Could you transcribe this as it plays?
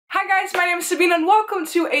guys, my name is Sabine and welcome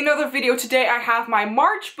to another video. Today I have my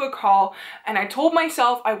March book haul and I told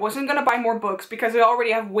myself I wasn't gonna buy more books because I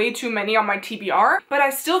already have way too many on my TBR, but I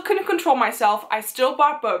still couldn't control myself. I still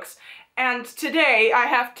bought books and today I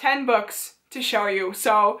have 10 books to show you.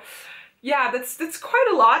 So yeah, that's quite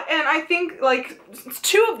a lot, and I think like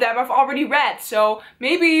 2 of them I've already read, so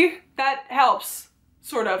maybe that helps,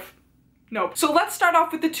 sort of. No. So let's start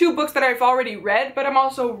off with the 2 books that I've already read, but I'm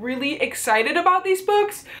also really excited about these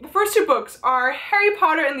books. The first 2 books are Harry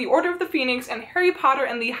Potter and the Order of the Phoenix and Harry Potter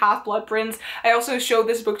and the Half-Blood Prince. I also showed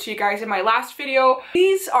this book to you guys in my last video.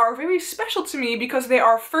 These are very special to me because they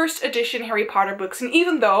are first edition Harry Potter books, and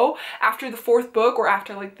even though after the 4th book or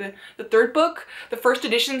after like the 3rd book, the first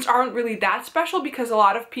editions aren't really that special because a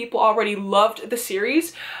lot of people already loved the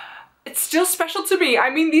series, it's still special to me. I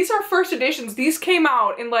mean, these are first editions. These came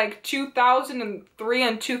out in like 2003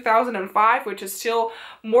 and 2005, which is still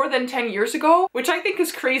more than 10 years ago, which I think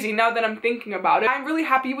is crazy now that I'm thinking about it. I'm really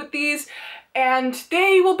happy with these, and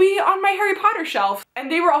they will be on my Harry Potter shelf.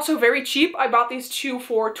 And they were also very cheap. I bought these 2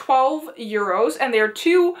 for 12 euros, and they're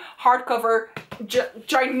 2 hardcover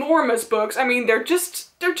ginormous books. I mean, they're just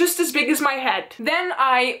as big as my head. Then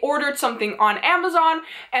I ordered something on Amazon,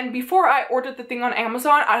 and before I ordered the thing on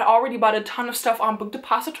Amazon, I already bought a ton of stuff on Book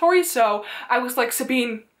Depository, so I was like,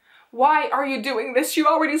 Sabine, why are you doing this? You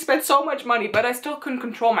already spent so much money, but I still couldn't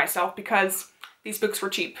control myself because these books were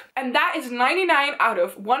cheap. And that is 99 out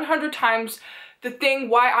of 100 times the thing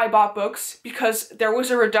why I bought books, because there was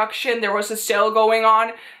a reduction, there was a sale going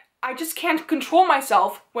on. I just can't control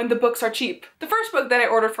myself when the books are cheap. The first book that I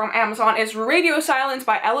ordered from Amazon is Radio Silence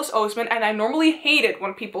by Alice Oseman, and I normally hate it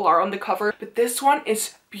when people are on the cover, but this one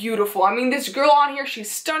is beautiful. I mean, this girl on here, she's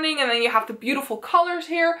stunning, and then you have the beautiful colors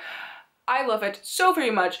here. I love it so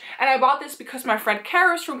very much, and I bought this because my friend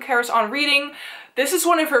Karis from Karis on Reading, this is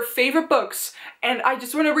one of her favorite books, and I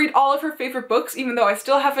just want to read all of her favorite books, even though I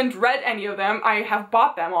still haven't read any of them. I have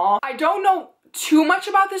bought them all. I don't know too much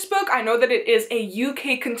about this book. I know that it is a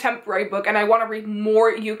UK contemporary book and I want to read more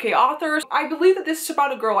UK authors. I believe that this is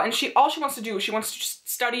about a girl, and all she wants to do is she wants to just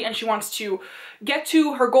study and she wants to get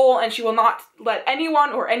to her goal, and she will not let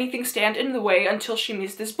anyone or anything stand in the way until she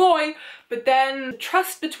meets this boy. But then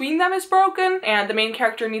trust between them is broken and the main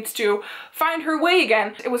character needs to find her way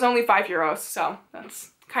again. It was only 5 euros, so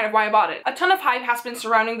that's kind of why I bought it. A ton of hype has been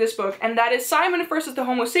surrounding this book, and that is Simon vs. the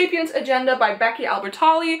Homo Sapiens Agenda by Becky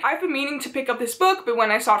Albertalli. I've been meaning to pick up this book, but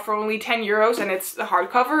when I saw it for only 10 euros and it's the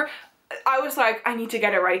hardcover, I was like, I need to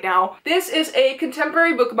get it right now. This is a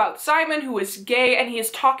contemporary book about Simon, who is gay, and he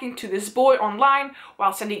is talking to this boy online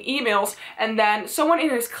while sending emails, and then someone in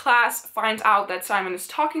his class finds out that Simon is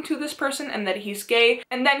talking to this person and that he's gay,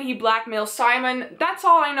 and then he blackmails Simon. That's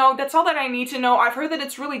all I know. That's all that I need to know. I've heard that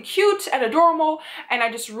it's really cute and adorable, and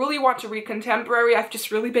I just really want to read contemporary. I've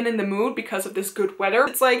just really been in the mood because of this good weather.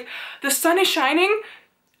 It's like the sun is shining.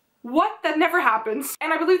 What? That never happens.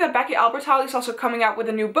 And I believe that Becky Albertalli is also coming out with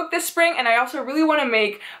a new book this spring, and I also really want to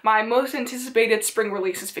make my most anticipated spring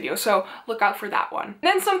releases video, so look out for that one.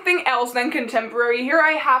 Then something else than contemporary. Here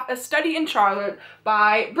I have A Study in Charlotte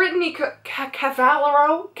by Brittany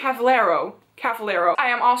Cavallero. I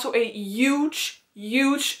am also a huge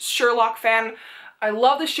Sherlock fan. I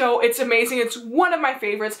love the show, it's amazing, it's one of my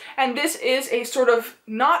favorites, and this is a sort of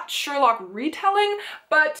not Sherlock retelling,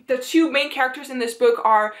 but the 2 main characters in this book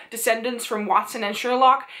are descendants from Watson and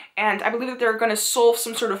Sherlock, and I believe that they're gonna solve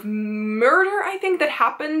some sort of murder, I think, that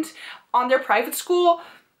happened on their private school.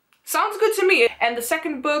 Sounds good to me. And the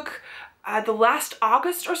second book, the last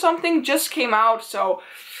August or something, just came out, so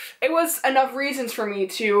it was enough reasons for me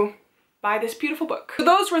to buy this beautiful book. So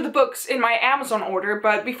those were the books in my Amazon order,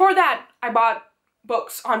 but before that, I bought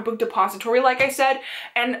books on Book Depository, like I said,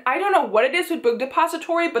 and I don't know what it is with Book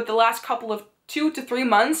Depository, but the last couple of 2 to 3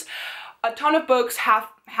 months, a ton of books have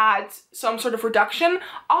had some sort of reduction.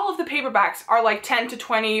 All of the paperbacks are like 10 to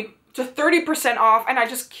 20 to 30% off, and I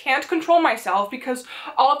just can't control myself because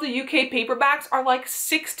all of the UK paperbacks are like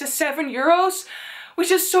 6 to 7 euros,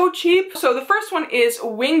 which is so cheap. So the first one is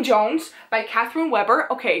Wing Jones by Catherine Weber.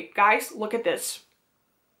 Okay, guys, look at this.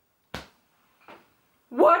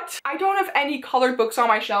 What? I don't have any colored books on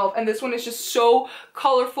my shelf, and this one is just so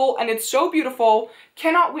colorful and it's so beautiful.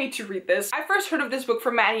 Cannot wait to read this. I first heard of this book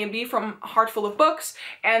from Maddie and B from Heart Full of Books,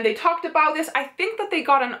 and they talked about this. I think that they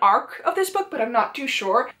got an arc of this book, but I'm not too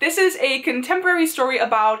sure. This is a contemporary story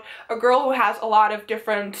about a girl who has a lot of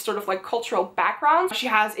different sort of like cultural backgrounds. She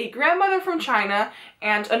has a grandmother from China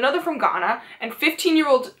and another from Ghana, and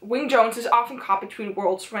 15-year-old Wing Jones is often caught between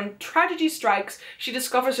worlds. When tragedy strikes, she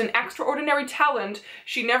discovers an extraordinary talent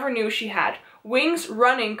she never knew she had. Wing's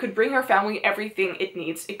running could bring her family everything it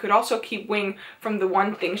needs. It could also keep Wing from the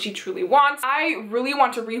one thing she truly wants. I really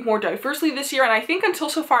want to read more diversely this year, and I think until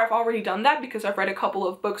so far I've already done that because I've read a couple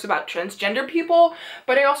of books about transgender people,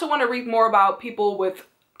 but I also want to read more about people with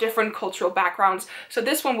different cultural backgrounds, so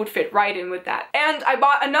this one would fit right in with that. And I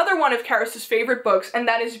bought another one of Karis's favorite books, and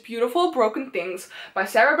that is Beautiful Broken Things by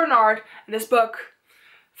Sarah Bernard, and this book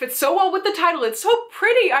fits so well with the title. It's so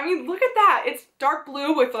pretty. I mean, look at that. It's dark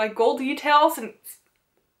blue with like gold details and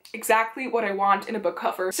exactly what I want in a book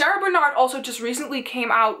cover. Sarah Bernard also just recently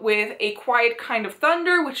came out with A Quiet Kind of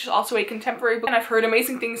Thunder, which is also a contemporary book, and I've heard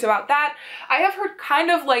amazing things about that. I have heard kind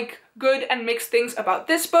of like good and mixed things about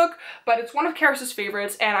this book, but it's one of Karis's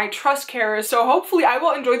favorites and I trust Karis, so hopefully I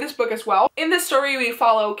will enjoy this book as well. In this story we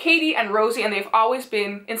follow Katie and Rosie, and they've always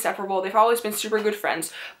been inseparable. They've always been super good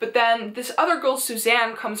friends, but then this other girl,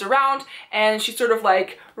 Suzanne, comes around and she sort of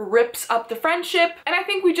like rips up the friendship, and I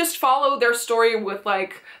think we just follow their story with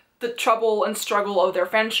like the trouble and struggle of their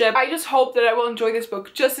friendship. I just hope that I will enjoy this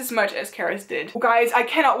book just as much as Karis did. Guys, I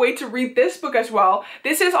cannot wait to read this book as well.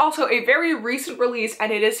 This is also a very recent release,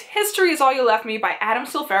 and it is History Is All You Left Me by Adam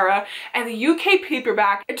Silvera, and the UK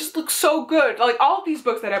paperback, it just looks so good. Like all of these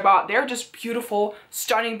books that I bought, they're just beautiful,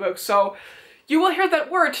 stunning books. So you will hear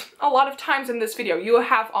that word a lot of times in this video. You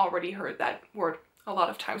have already heard that word a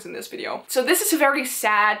lot of times in this video. So this is a very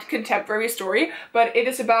sad contemporary story, but it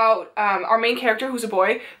is about our main character, who's a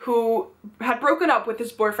boy, who had broken up with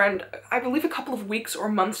his boyfriend, I believe a couple of weeks or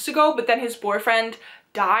months ago, but then his boyfriend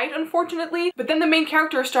died, unfortunately. But then the main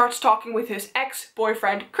character starts talking with his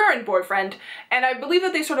ex-boyfriend, current boyfriend, and I believe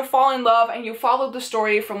that they sort of fall in love, and you follow the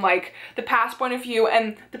story from like the past point of view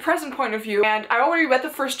and the present point of view. And I already read the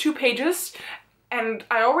first 2 pages, and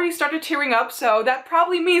I already started tearing up, so that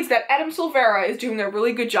probably means that Adam Silvera is doing a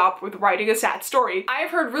really good job with writing a sad story. I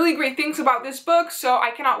have heard really great things about this book, so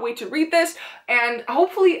I cannot wait to read this, and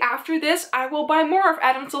hopefully after this I will buy more of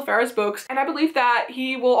Adam Silvera's books, and I believe that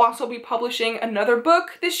he will also be publishing another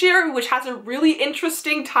book this year, which has a really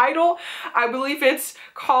interesting title. I believe it's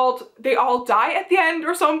called They All Die at the End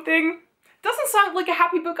or something. Doesn't sound like a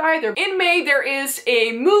happy book either. In May there is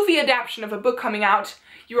a movie adaptation of a book coming out.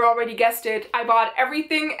 You already guessed it, I bought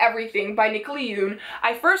Everything by Nicola Yoon.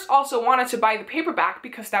 I first also wanted to buy the paperback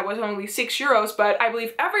because that was only €6, but I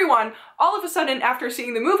believe everyone, all of a sudden after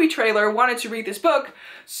seeing the movie trailer, wanted to read this book,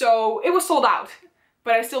 so it was sold out.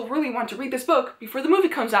 But I still really want to read this book before the movie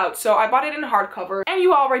comes out, so I bought it in hardcover. And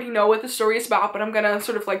you already know what the story is about, but I'm gonna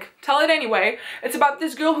sort of like tell it anyway. It's about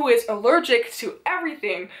this girl who is allergic to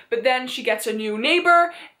everything, but then she gets a new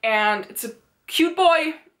neighbor, and it's a cute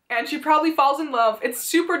boy, and she probably falls in love. It's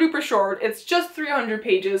super duper short. It's just 300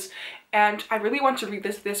 pages, and I really want to read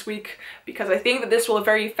this week because I think that this will be a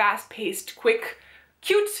very fast-paced, quick,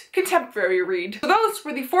 cute, contemporary read. So those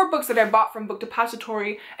were the 4 books that I bought from Book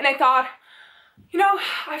Depository, and I thought, you know,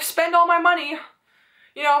 I've spent all my money.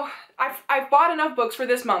 You know, I've bought enough books for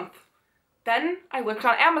this month. Then I looked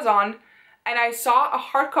on Amazon, and I saw a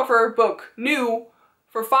hardcover book, new,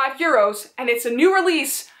 for €5, and it's a new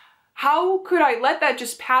release. How could I let that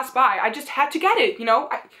just pass by? I just had to get it, you know?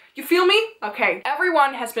 You feel me? Okay,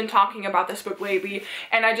 everyone has been talking about this book lately,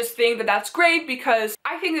 and I just think that that's great because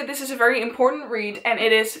I think that this is a very important read, and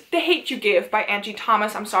it is The Hate You Give by Angie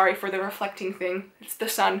Thomas. I'm sorry for the reflecting thing. It's the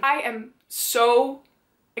sun. I am so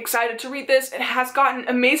excited to read this. It has gotten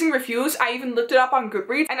amazing reviews. I even looked it up on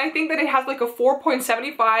Goodreads, and I think that it has like a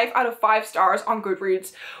 4.75 out of 5 stars on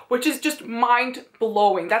Goodreads, which is just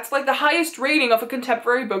mind-blowing. That's like the highest rating of a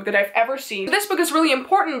contemporary book that I've ever seen. This book is really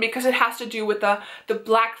important because it has to do with the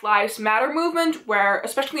Black Lives Matter movement, where,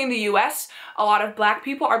 especially in the US, a lot of black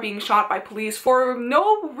people are being shot by police for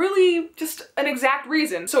no really just an exact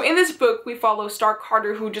reason. So in this book, we follow Stark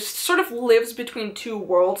Carter, who just sort of lives between 2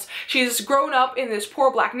 worlds. She's grown up in this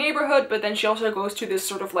poor black neighborhood, but then she also goes to this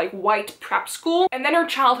sort of like white prep school, and then her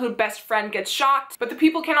childhood best friend gets shot, but the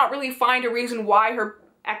people cannot really find a reason why her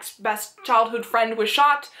ex-best childhood friend was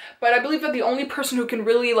shot. But I believe that the only person who can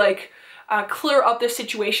really like clear up this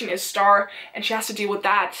situation is Star, and she has to deal with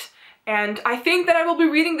that. And I think that I will be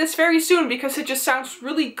reading this very soon because it just sounds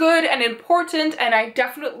really good and important, and I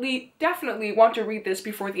definitely want to read this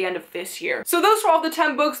before the end of this year. So those were all the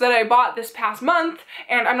 10 books that I bought this past month,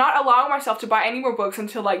 and I'm not allowing myself to buy any more books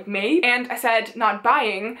until like May. And I said not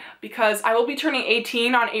buying because I will be turning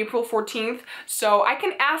 18 on April 14th, so I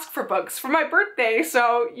can ask for books for my birthday.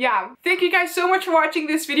 So yeah, thank you guys so much for watching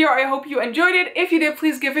this video. I hope you enjoyed it. If you did,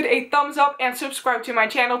 please give it a thumbs up and subscribe to my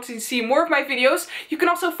channel to see more of my videos. You can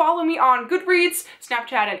also follow me on Goodreads,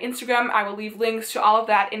 Snapchat, and Instagram. I will leave links to all of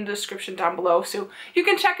that in the description down below, so you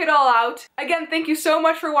can check it all out. Again, thank you so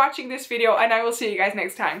much for watching this video, and I will see you guys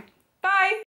next time. Bye!